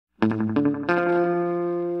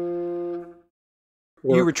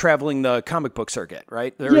You were traveling the comic book circuit,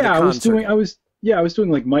 right? Or Yeah, the con circuit. I was doing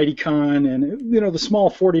like MightyCon and the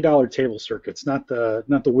small $40 table circuits, not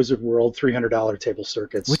the Wizard World $300 table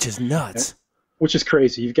circuits, Which is nuts. which is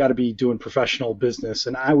crazy. You've got to be doing professional business,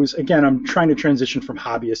 and I'm trying to transition from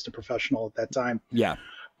hobbyist to professional at that time. Yeah.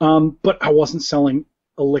 But I wasn't selling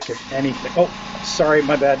a lick of anything. Oh, sorry,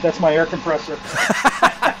 my bad. That's my air compressor.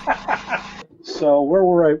 So where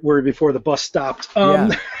were we before the bus stopped? Yeah.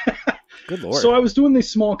 Good Lord. So I was doing this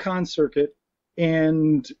small con circuit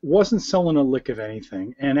and wasn't selling a lick of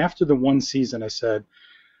anything. And after the one season, I said,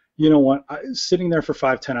 you know what? Sitting there for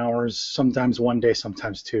 5-10 hours, sometimes one day,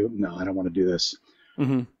 sometimes two. No, I don't want to do this.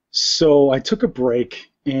 Mm-hmm. So I took a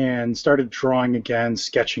break and started drawing again,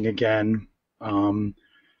 sketching again.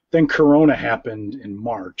 Then Corona happened in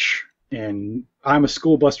March, and I'm a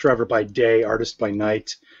school bus driver by day, artist by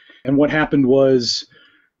night. And what happened was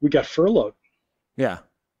we got furloughed. Yeah.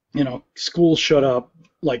 School shut up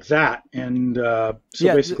like that. And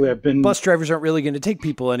basically I've been... Bus drivers aren't really going to take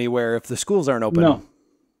people anywhere if the schools aren't open. No.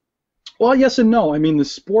 Well, yes and no. I mean, the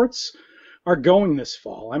sports are going this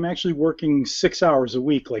fall. I'm actually working 6 hours a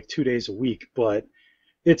week, like 2 days a week, but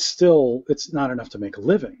it's not enough to make a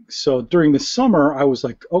living. So during the summer, I was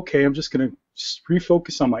like, okay, I'm just going to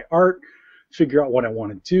refocus on my art, figure out what I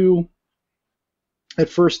want to do. At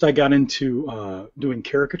first, I got into doing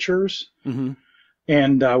caricatures, mm-hmm.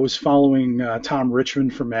 and I was following Tom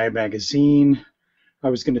Richmond from Mad Magazine.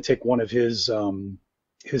 I was going to take one of his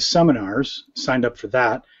seminars, signed up for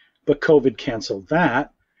that, but COVID canceled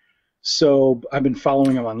that. So I've been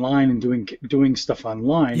following him online and doing stuff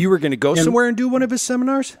online. You were going to go somewhere and do one of his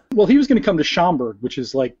seminars? Well, he was going to come to Schaumburg, which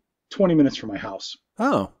is like 20 minutes from my house.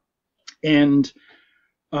 Oh. And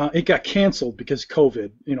it got canceled because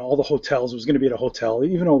COVID. All the hotels, it was going to be at a hotel,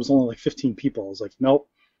 even though it was only like 15 people. I was like, nope,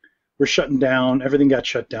 we're shutting down. Everything got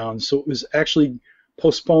shut down. So it was actually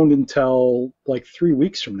postponed until like 3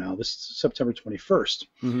 weeks from now, this September 21st.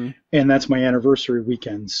 Mm-hmm. And that's my anniversary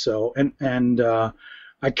weekend. So, and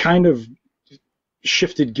I kind of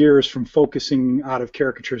shifted gears from focusing out of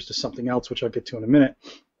caricatures to something else, which I'll get to in a minute.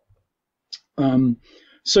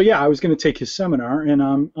 So yeah, I was going to take his seminar, and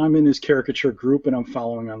I'm in his caricature group, and I'm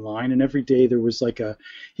following online, and every day there was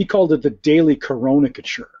he called it the daily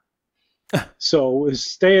coronacature. So it was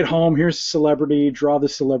stay at home, here's a celebrity, draw the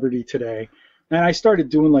celebrity today. And I started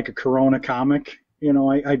doing like a Corona comic.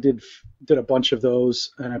 I did a bunch of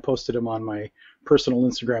those, and I posted them on my personal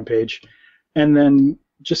Instagram page, and then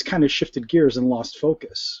just kind of shifted gears and lost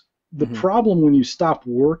focus. The Mm-hmm. problem when you stop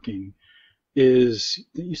working is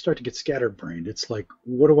that you start to get scatterbrained. It's like,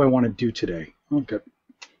 what do I want to do today?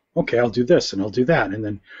 Okay, I'll do this and I'll do that, and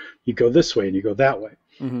then you go this way and you go that way.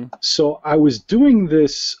 Mm-hmm. So I was doing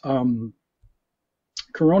this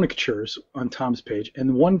Coronacatures on Tom's page,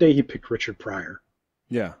 and one day he picked Richard Pryor.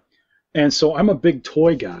 Yeah. And so I'm a big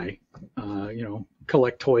toy guy,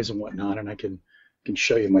 collect toys and whatnot, and I can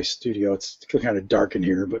show you my studio. It's kind of dark in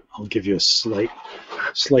here, but I'll give you a slight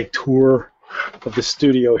tour of the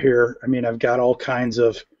studio here. I mean, I've got all kinds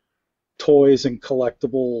of toys and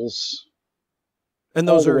collectibles. And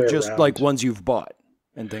those are just around. like ones you've bought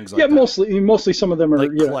and things like that. Yeah, mostly some of them are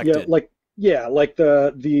like collected. like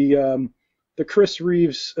the Chris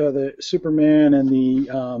Reeves, the Superman, and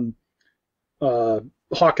the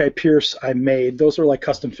Hawkeye Pierce I made. Those are like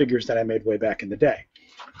custom figures that I made way back in the day.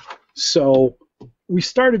 So we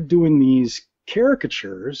started doing these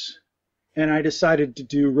caricatures, and I decided to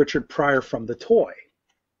do Richard Pryor from the toy.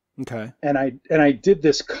 Okay. And I did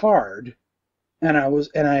this card, and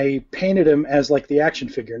I painted him as like the action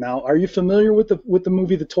figure. Now, are you familiar with the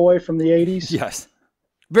movie The Toy from the 80s? Yes.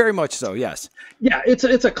 Very much so, yes. Yeah, it's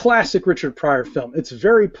a classic Richard Pryor film. It's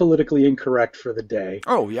very politically incorrect for the day.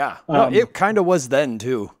 Oh, yeah. Well, it kind of was then,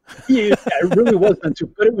 too. Yeah, it really was then, too.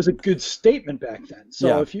 But it was a good statement back then. So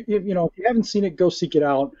Yeah. if you haven't seen it, go seek it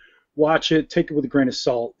out. Watch it. Take it with a grain of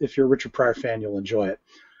salt. If you're a Richard Pryor fan, you'll enjoy it.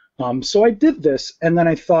 So I did this, and then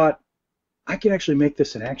I thought, I can actually make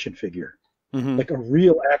this an action figure, Mm-hmm. like a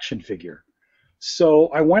real action figure. So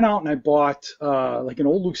I went out and I bought like an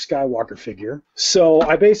old Luke Skywalker figure. So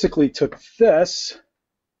I basically took this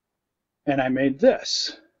and I made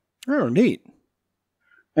this. Oh, neat.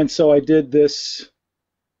 And so I did this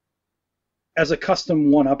as a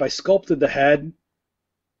custom one-up. I sculpted the head,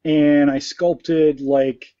 and I sculpted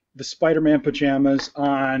like the Spider-Man pajamas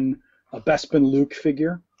on a Bespin Luke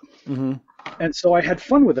figure. Mm-hmm. And so I had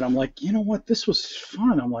fun with it. I'm like, you know what? This was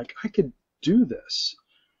fun. I'm like, I could do this.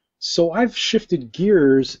 So I've shifted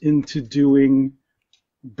gears into doing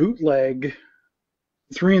bootleg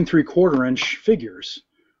 3 3/4 inch figures,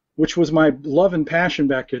 which was my love and passion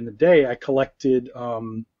back in the day. I collected,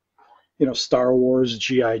 Star Wars,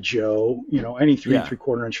 G.I. Joe, any three and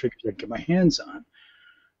three-quarter inch figures I could get my hands on.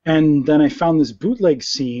 And then I found this bootleg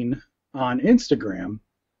scene on Instagram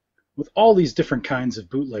with all these different kinds of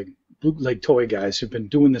bootleg toy guys who've been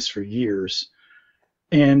doing this for years,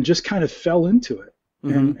 and just kind of fell into it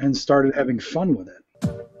and started having fun with it.